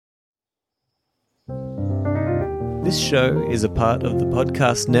This show is a part of the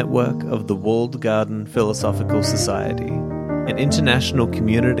podcast network of the Walled Garden Philosophical Society, an international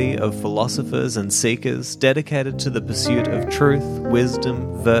community of philosophers and seekers dedicated to the pursuit of truth,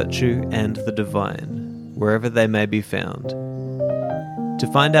 wisdom, virtue, and the divine, wherever they may be found.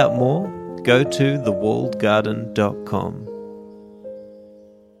 To find out more, go to thewalledgarden.com.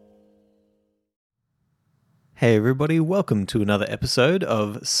 Hey everybody, welcome to another episode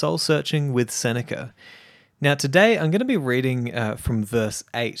of Soul Searching with Seneca. Now today I'm going to be reading from verse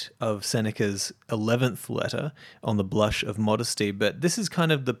 8 of Seneca's 11th letter on the blush of modesty, but this is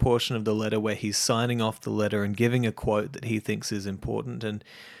kind of the portion of the letter where he's signing off the letter and giving a quote that he thinks is important and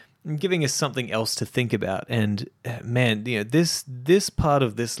giving us something else to think about. And man, you know, this part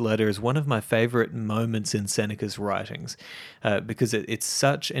of this letter is one of my favorite moments in Seneca's writings because it's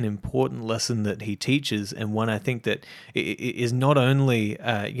such an important lesson that he teaches, and one I think that is not only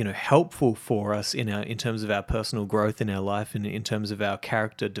helpful for us in terms of our personal growth in our life and in terms of our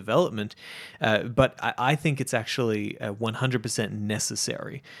character development, but I think it's actually 100%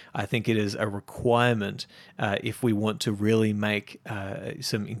 necessary. I think it is a requirement if we want to really make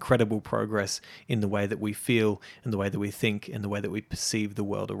some incredible progress in the way that we feel and the way that we think and the way that we perceive the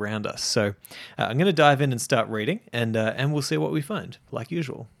world around us. So I'm going to dive in and start reading, and we'll see what we find, like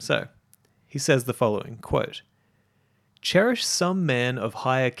usual. So he says the following, quote, "Cherish some man of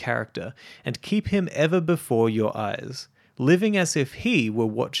higher character and keep him ever before your eyes, living as if he were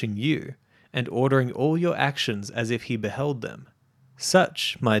watching you and ordering all your actions as if he beheld them.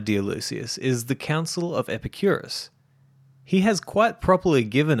 Such, my dear Lucius, is the counsel of Epicurus. He has quite properly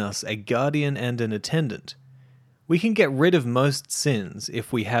given us a guardian and an attendant. We can get rid of most sins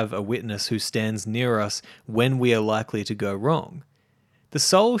if we have a witness who stands near us when we are likely to go wrong. The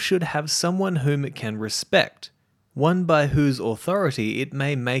soul should have someone whom it can respect, one by whose authority it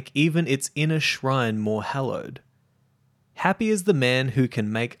may make even its inner shrine more hallowed. Happy is the man who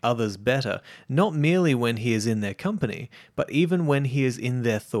can make others better, not merely when he is in their company, but even when he is in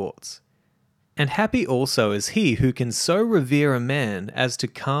their thoughts. And happy also is he who can so revere a man as to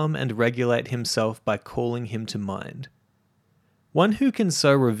calm and regulate himself by calling him to mind. One who can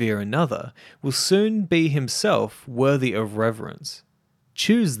so revere another will soon be himself worthy of reverence.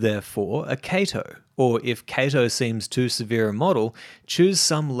 Choose, therefore, a Cato, or if Cato seems too severe a model, choose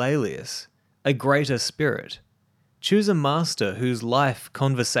some Laelius, a greater spirit. Choose a master whose life,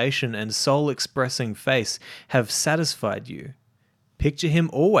 conversation, and soul-expressing face have satisfied you. Picture him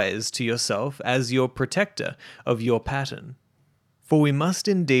always to yourself as your protector of your pattern. For we must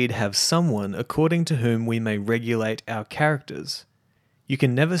indeed have someone according to whom we may regulate our characters. You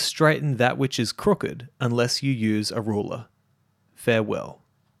can never straighten that which is crooked unless you use a ruler. Farewell."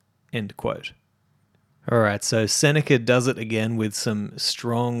 End quote. Alright, so Seneca does it again with some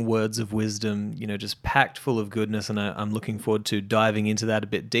strong words of wisdom, just packed full of goodness, and I'm looking forward to diving into that a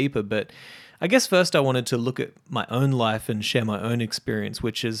bit deeper, but I guess first I wanted to look at my own life and share my own experience,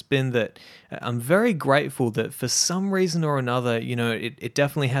 which has been that I'm very grateful that for some reason or another, it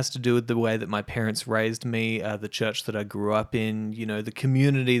definitely has to do with the way that my parents raised me, the church that I grew up in, the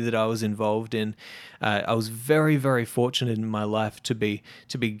community that I was involved in. I was very, very fortunate in my life to be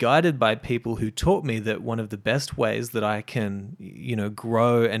guided by people who taught me that one of the best ways that I can,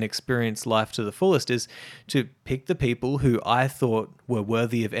 grow and experience life to the fullest is to pick the people who I thought were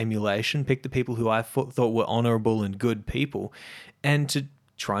worthy of emulation, pick the people who I thought were honorable and good people, and to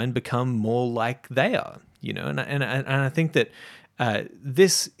try and become more like they are, and I think that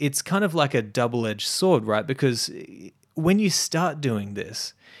it's kind of like a double-edged sword, right? Because when you start doing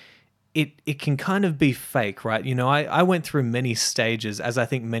this, it can kind of be fake, right? I went through many stages, as I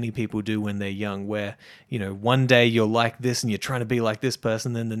think many people do when they're young, where, one day you're like this and you're trying to be like this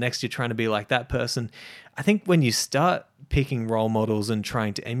person, then the next you're trying to be like that person. I think when you start picking role models and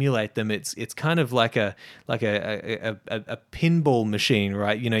trying to emulate them, it's kind of like a pinball machine,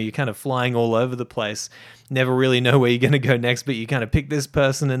 right? You're kind of flying all over the place, never really know where you're going to go next, but you kind of pick this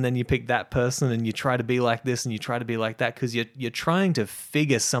person and then you pick that person and you try to be like this and you try to be like that because you're trying to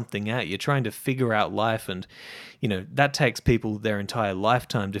figure something out. You're trying to figure out life, and that takes people their entire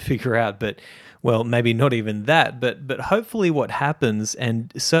lifetime to figure out, but well, maybe not even that, but hopefully what happens,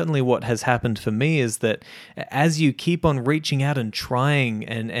 and certainly what has happened for me, is that as you keep on reaching out and trying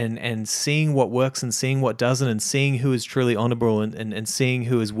and seeing what works and seeing what doesn't and seeing who is truly honorable and seeing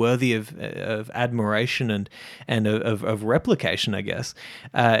who is worthy of admiration and of replication, I guess,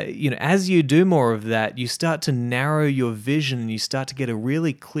 as you do more of that, you start to narrow your vision and you start to get a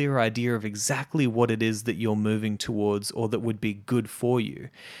really clear idea of exactly what it is that you're moving towards or that would be good for you.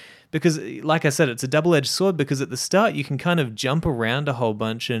 Because, like I said, it's a double-edged sword, because at the start you can kind of jump around a whole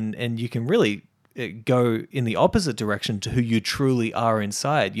bunch and you can really go in the opposite direction to who you truly are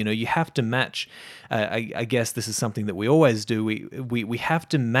inside. You have to match. I guess this is something that we always do. We have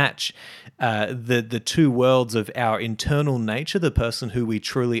to match the two worlds of our internal nature, the person who we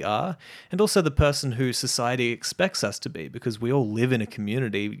truly are, and also the person who society expects us to be, because we all live in a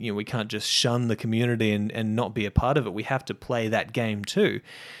community. We can't just shun the community and not be a part of it. We have to play that game too.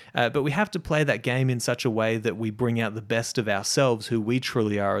 But we have to play that game in such a way that we bring out the best of ourselves, who we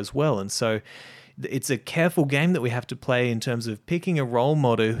truly are as well. And so it's a careful game that we have to play in terms of picking a role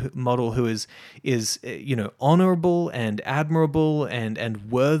model who is honorable and admirable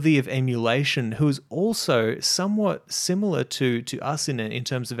and worthy of emulation, who is also somewhat similar to us in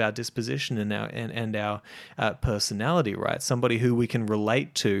terms of our disposition and our personality, right? Somebody who we can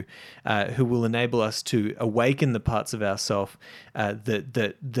relate to, who will enable us to awaken the parts of ourselves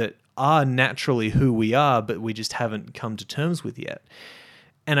that are naturally who we are, but we just haven't come to terms with yet.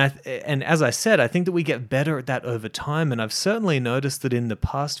 And as I said, I think that we get better at that over time. And I've certainly noticed that in the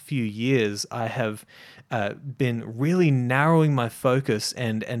past few years, I have been really narrowing my focus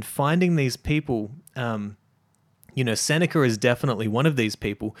and finding these people. Seneca is definitely one of these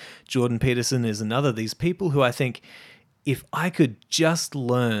people. Jordan Peterson is another. These people who I think, if I could just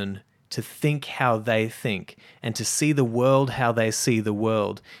learn to think how they think and to see the world how they see the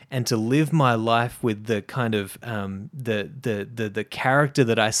world, and to live my life with the kind of the character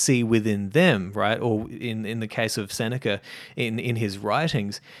that I see within them, right? Or in the case of Seneca, in his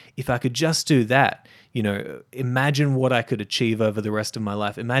writings, if I could just do that, imagine what I could achieve over the rest of my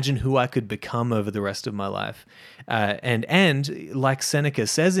life. Imagine who I could become over the rest of my life. And like Seneca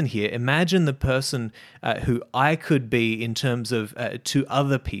says in here, imagine the person who I could be in terms of to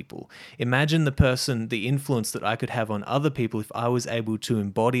other people. Imagine the influence that I could have on other people if I was able to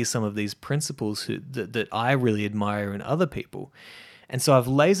embody some of these principles that I really admire in other people. And so I've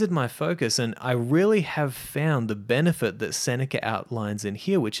lasered my focus, and I really have found the benefit that Seneca outlines in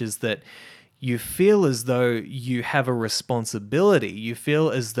here, which is that you feel as though you have a responsibility. You feel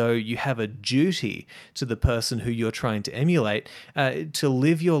as though you have a duty to the person who you're trying to emulate, to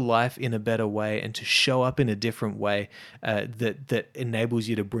live your life in a better way and to show up in a different way that enables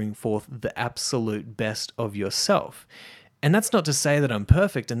you to bring forth the absolute best of yourself. And that's not to say that I'm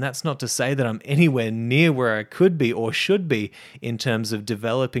perfect, and that's not to say that I'm anywhere near where I could be or should be in terms of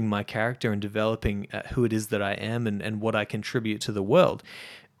developing my character and developing who it is that I am and what I contribute to the world.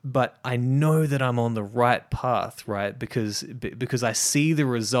 But I know that I'm on the right path, right? Because I see the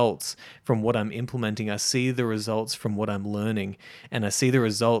results from what I'm implementing. I see the results from what I'm learning. And I see the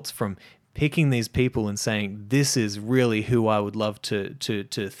results from picking these people and saying, this is really who I would love to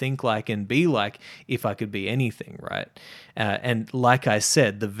think like and be like if I could be anything, right? And like I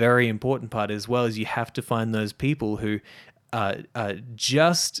said, the very important part as well is you have to find those people who are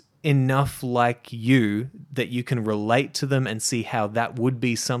just enough like you that you can relate to them and see how that would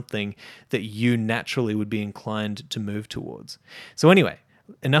be something that you naturally would be inclined to move towards. So anyway,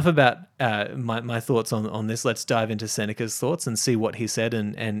 enough about my thoughts on this. Let's dive into Seneca's thoughts and see what he said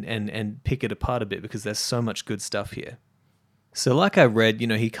and pick it apart a bit, because there's so much good stuff here. So like I read,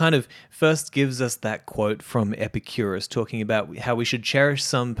 he kind of first gives us that quote from Epicurus talking about how we should cherish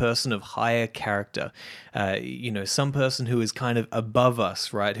some person of higher character, some person who is kind of above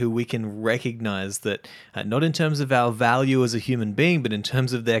us, right? Who we can recognize that not in terms of our value as a human being, but in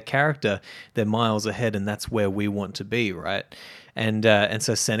terms of their character, they're miles ahead, and that's where we want to be, right? And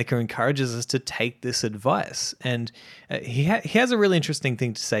so Seneca encourages us to take this advice. And he has a really interesting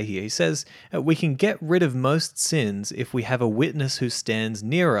thing to say here. He says, we can get rid of most sins if we have a witness who stands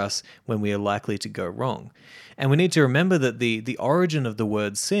near us when we are likely to go wrong. And we need to remember that the origin of the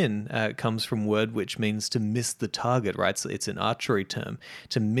word sin comes from a word which means to miss the target, right? So it's an archery term,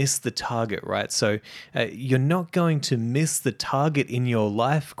 to miss the target, right? So you're not going to miss the target in your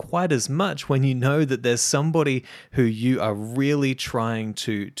life quite as much when you know that there's somebody who you are really trying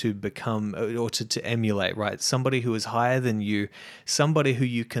to become or to emulate, right? Somebody who is higher than you, somebody who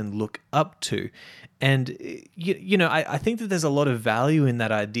you can look up to. And, I think that there's a lot of value in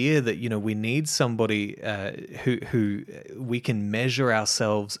that idea that, we need somebody who we can measure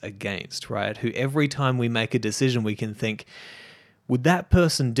ourselves against, right? Who every time we make a decision, we can think, would that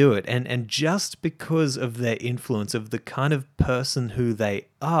person do it? And just because of their influence, of the kind of person who they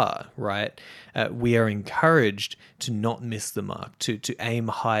are, right? We are encouraged to not miss the mark, to aim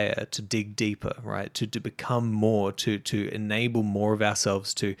higher, to dig deeper, right? To become more, to enable more of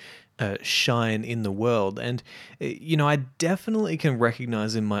ourselves to shine in the world. And, I definitely can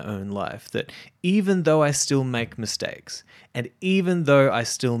recognize in my own life that even though I still make mistakes, and even though I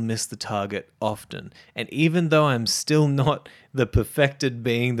still miss the target often, and even though I'm still not the perfected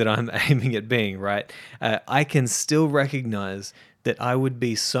being that I'm aiming at being, right, I can still recognize that I would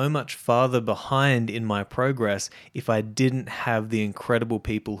be so much farther behind in my progress if I didn't have the incredible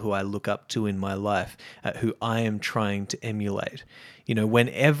people who I look up to in my life, who I am trying to emulate.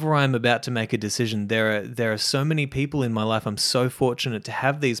 Whenever I'm about to make a decision, there are so many people in my life. I'm so fortunate to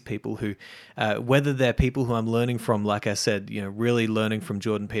have these people who, whether they're people who I'm learning from, like I said, really learning from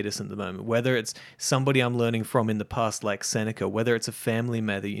Jordan Peterson at the moment, whether it's somebody I'm learning from in the past, like Seneca, whether it's a family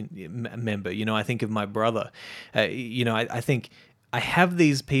member, I think of my brother, I think I have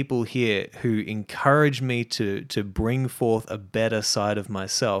these people here who encourage me to bring forth a better side of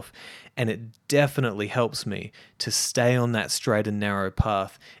myself, and it definitely helps me to stay on that straight and narrow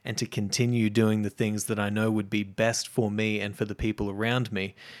path and to continue doing the things that I know would be best for me and for the people around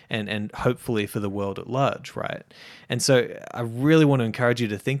me, and hopefully for the world at large, right? And so I really want to encourage you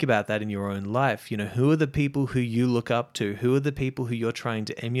to think about that in your own life. Who are the people who you look up to? Who are the people who you're trying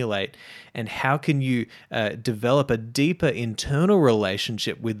to emulate? And how can you develop a deeper internal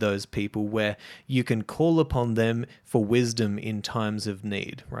relationship with those people where you can call upon them for wisdom in times of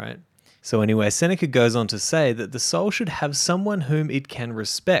need, right? So anyway, Seneca goes on to say that the soul should have someone whom it can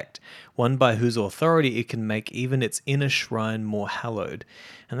respect, one by whose authority it can make even its inner shrine more hallowed.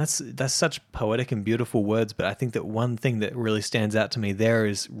 And that's such poetic and beautiful words, but I think that one thing that really stands out to me there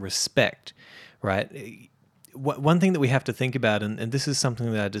is respect, right? One thing that we have to think about, and this is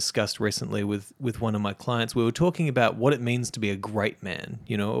something that I discussed recently with one of my clients, we were talking about what it means to be a great man,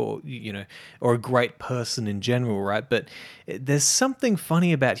 or a great person in general, right? But there's something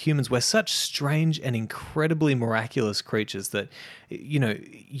funny about humans. We're such strange and incredibly miraculous creatures that,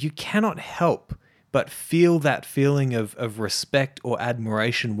 you cannot help but feel that feeling of respect or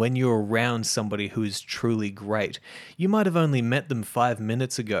admiration when you're around somebody who is truly great. You might have only met them 5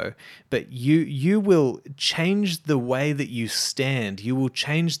 minutes ago, but you will change the way that you stand. You will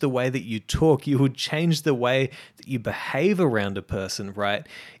change the way that you talk. You will change the way that you behave around a person, right?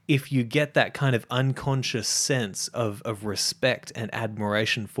 If you get that kind of unconscious sense of respect and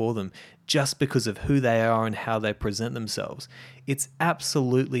admiration for them just because of who they are and how they present themselves. It's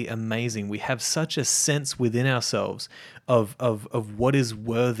absolutely amazing. We have such a sense within ourselves of what is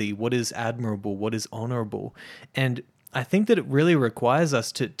worthy, what is admirable, what is honorable. And I think that it really requires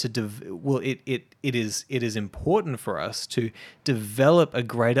us it is important for us to develop a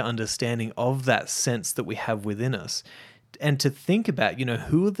greater understanding of that sense that we have within us. And to think about,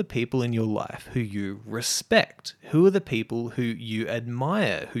 who are the people in your life who you respect? Who are the people who you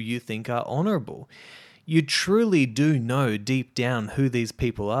admire, who you think are honorable? You truly do know deep down who these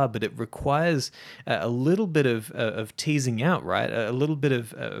people are, but it requires a little bit of teasing out, right? A little bit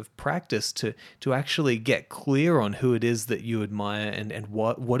of practice to actually get clear on who it is that you admire and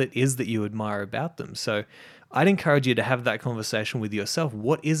what it is that you admire about them. So I'd encourage you to have that conversation with yourself.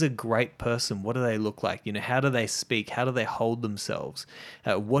 What is a great person? What do they look like? How do they speak? How do they hold themselves?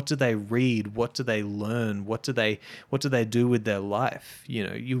 What do they read? What do they learn? What do they do with their life?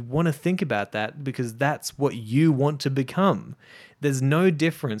 You want to think about that because that's what you want to become. There's no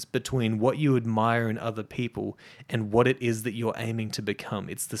difference between what you admire in other people and what it is that you're aiming to become.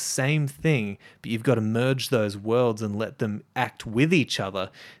 It's the same thing, but you've got to merge those worlds and let them act with each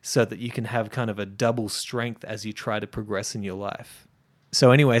other so that you can have kind of a double strength as you try to progress in your life.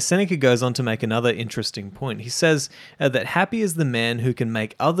 So anyway, Seneca goes on to make another interesting point. He says that happy is the man who can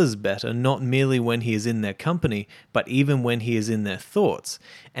make others better, not merely when he is in their company, but even when he is in their thoughts.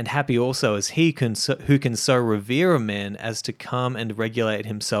 And happy also is he who can so revere a man as to calm and regulate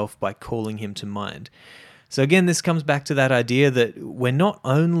himself by calling him to mind. So again, this comes back to that idea that we're not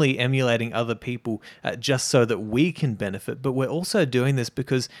only emulating other people just so that we can benefit, but we're also doing this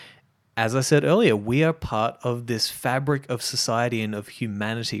because, as I said earlier, we are part of this fabric of society and of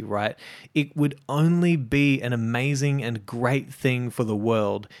humanity, right? It would only be an amazing and great thing for the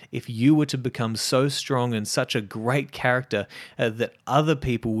world if you were to become so strong and such a great character that other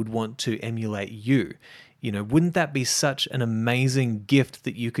people would want to emulate you. Wouldn't that be such an amazing gift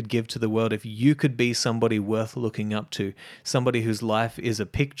that you could give to the world if you could be somebody worth looking up to, somebody whose life is a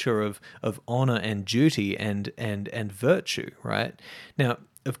picture of honor and duty and virtue, right? Now,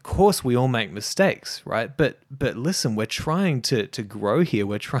 of course we all make mistakes, right? But listen, we're trying to grow here.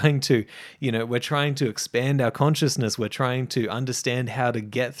 We're trying to, we're trying to expand our consciousness. We're trying to understand how to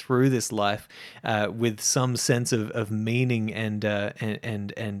get through this life with some sense of meaning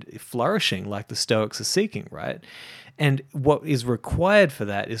and flourishing, like the Stoics are seeking, right? And what is required for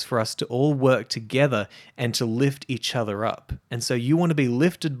that is for us to all work together and to lift each other up. And so you want to be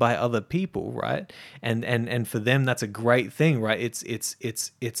lifted by other people, right? And for them, that's a great thing, right?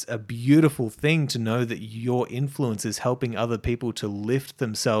 It's a beautiful thing to know that your influence is helping other people to lift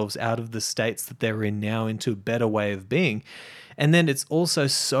themselves out of the states that they're in now into a better way of being. And then it's also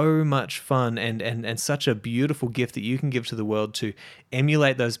so much fun and such a beautiful gift that you can give to the world to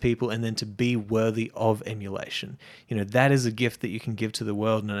emulate those people and then to be worthy of emulation. That is a gift that you can give to the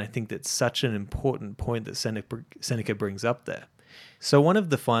world. And I think that's such an important point that Seneca brings up there. So one of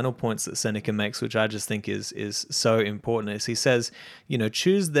the final points that Seneca makes, which I just think is so important, is he says,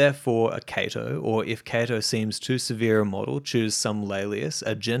 choose therefore a Cato, or if Cato seems too severe a model, choose some Laelius,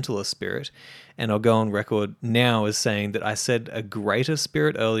 a gentler spirit. And I'll go on record now as saying that I said a greater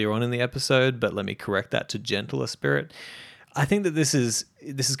spirit earlier on in the episode, but let me correct that to gentler spirit. I think that this is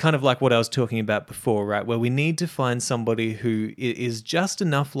kind of like what I was talking about before, right? Where we need to find somebody who is just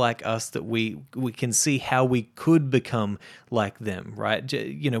enough like us that we can see how we could become like them, right?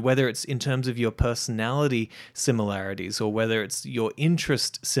 Whether it's in terms of your personality similarities or whether it's your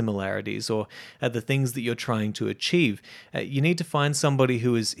interest similarities or the things that you're trying to achieve. You need to find somebody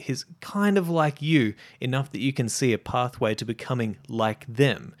who is kind of like you enough that you can see a pathway to becoming like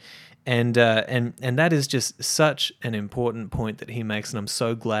them. And that is just such an important point that he makes, and I'm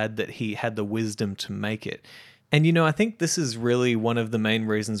so glad that he had the wisdom to make it. And I think this is really one of the main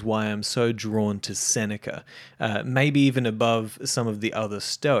reasons why I'm so drawn to Seneca, maybe even above some of the other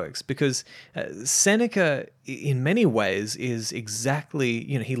Stoics, because Seneca, in many ways, is exactly,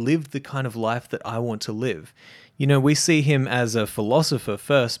 he lived the kind of life that I want to live. We see him as a philosopher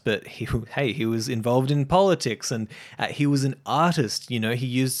first, but he was involved in politics and he was an artist. He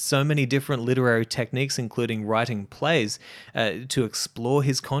used so many different literary techniques, including writing plays, to explore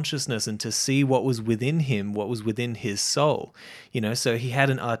his consciousness and to see what was within him, what was within his soul. So he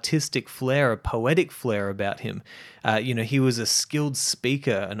had an artistic flair, a poetic flair about him. He was a skilled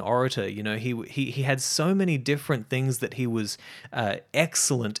speaker, an orator. He had so many different things that he was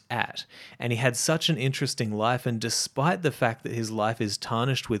excellent at, and he had such an interesting life. And despite the fact that his life is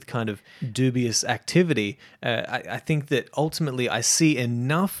tarnished with kind of dubious activity, I think that ultimately I see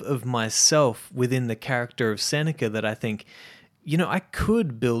enough of myself within the character of Seneca that I think, I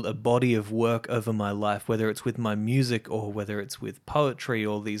could build a body of work over my life, whether it's with my music or whether it's with poetry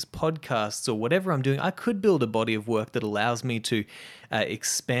or these podcasts or whatever I'm doing. I could build a body of work that allows me to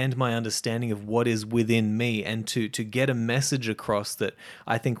expand my understanding of what is within me and to get a message across that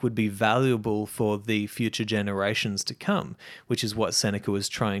I think would be valuable for the future generations to come, which is what Seneca was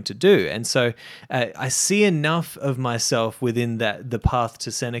trying to do. And so I see enough of myself within the path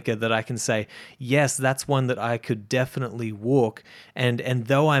to Seneca that I can say, yes, that's one that I could definitely walk. And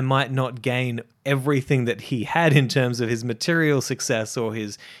though I might not gain everything that he had in terms of his material success or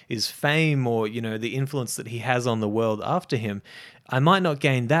his fame or the influence that he has on the world after him, I might not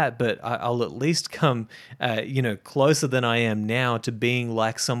gain that, but I'll at least come closer than I am now to being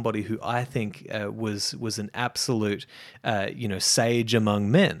like somebody who I think was an absolute sage among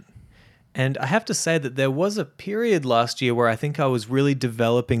men. And I have to say that there was a period last year where I think I was really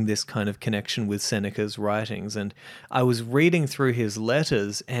developing this kind of connection with Seneca's writings, and I was reading through his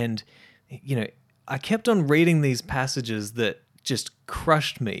letters, and I kept on reading these passages that just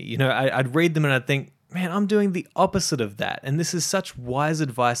crushed me. I'd read them and I'd think, man, I'm doing the opposite of that. And this is such wise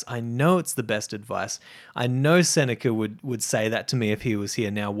advice. I know it's the best advice. I know Seneca would say that to me if he was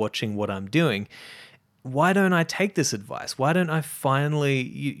here now watching what I'm doing. Why don't I take this advice? Why don't I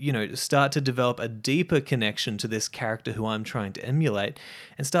finally, start to develop a deeper connection to this character who I'm trying to emulate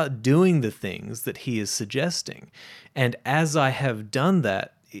and start doing the things that he is suggesting? And as I have done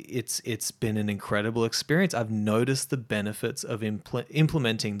that, it's been an incredible experience. I've noticed the benefits of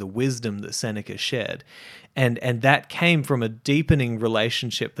implementing the wisdom that Seneca shared. And that came from a deepening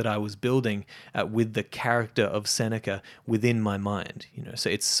relationship that I was building with the character of Seneca within my mind. So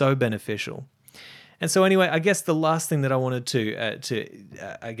it's so beneficial. And so anyway, I guess the last thing that I wanted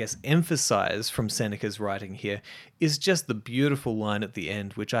to emphasize from Seneca's writing here is just the beautiful line at the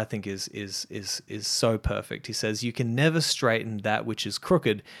end, which I think is so perfect. He says, "You can never straighten that which is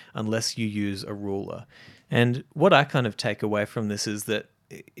crooked unless you use a ruler." And what I kind of take away from this is that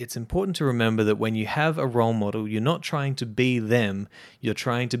it's important to remember that when you have a role model, you're not trying to be them, you're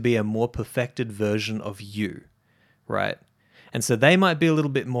trying to be a more perfected version of you, right? And so they might be a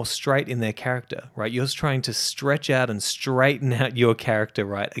little bit more straight in their character, right? You're trying to stretch out and straighten out your character,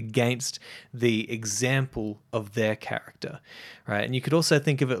 right, against the example of their character, right? And you could also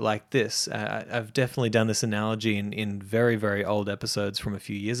think of it like this. I've definitely done this analogy in very, very old episodes from a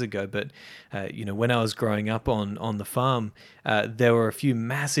few years ago, but when I was growing up on the farm, there were a few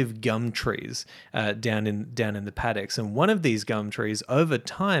massive gum trees down in the paddocks, and one of these gum trees over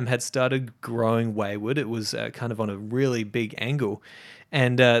time had started growing wayward. It was kind of on a really big angle,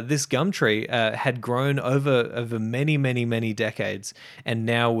 and this gum tree had grown over many, many, many decades, and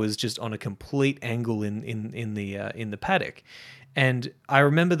now was just on a complete angle in the paddock. And I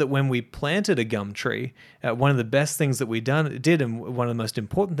remember that when we planted a gum tree, one of the best things that we did, and one of the most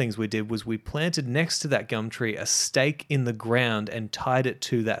important things we did, was we planted next to that gum tree a stake in the ground and tied it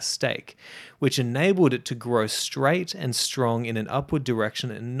to that stake, which enabled it to grow straight and strong in an upward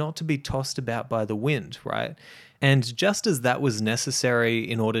direction and not to be tossed about by the wind, right? And just as that was necessary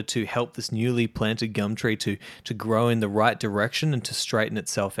in order to help this newly planted gum tree to grow in the right direction and to straighten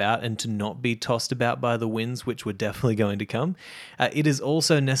itself out and to not be tossed about by the winds, which were definitely going to come, it is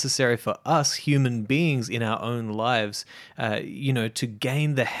also necessary for us human beings in our own lives, to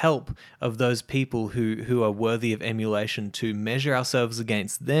gain the help of those people who are worthy of emulation, to measure ourselves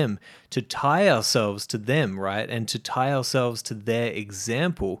against them, to tie ourselves to them, right? And to tie ourselves to their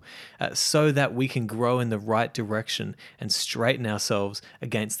example so that we can grow in the right direction and straighten ourselves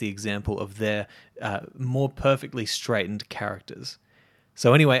against the example of their more perfectly straightened characters.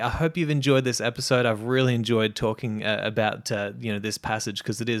 So anyway, I hope you've enjoyed this episode. I've really enjoyed talking about this passage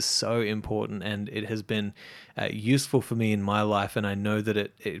because it is so important and it has been useful for me in my life, and I know that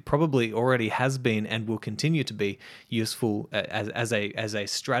it probably already has been and will continue to be useful as a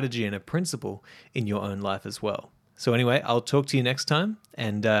strategy and a principle in your own life as well. So anyway, I'll talk to you next time,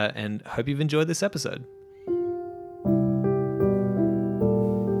 and hope you've enjoyed this episode.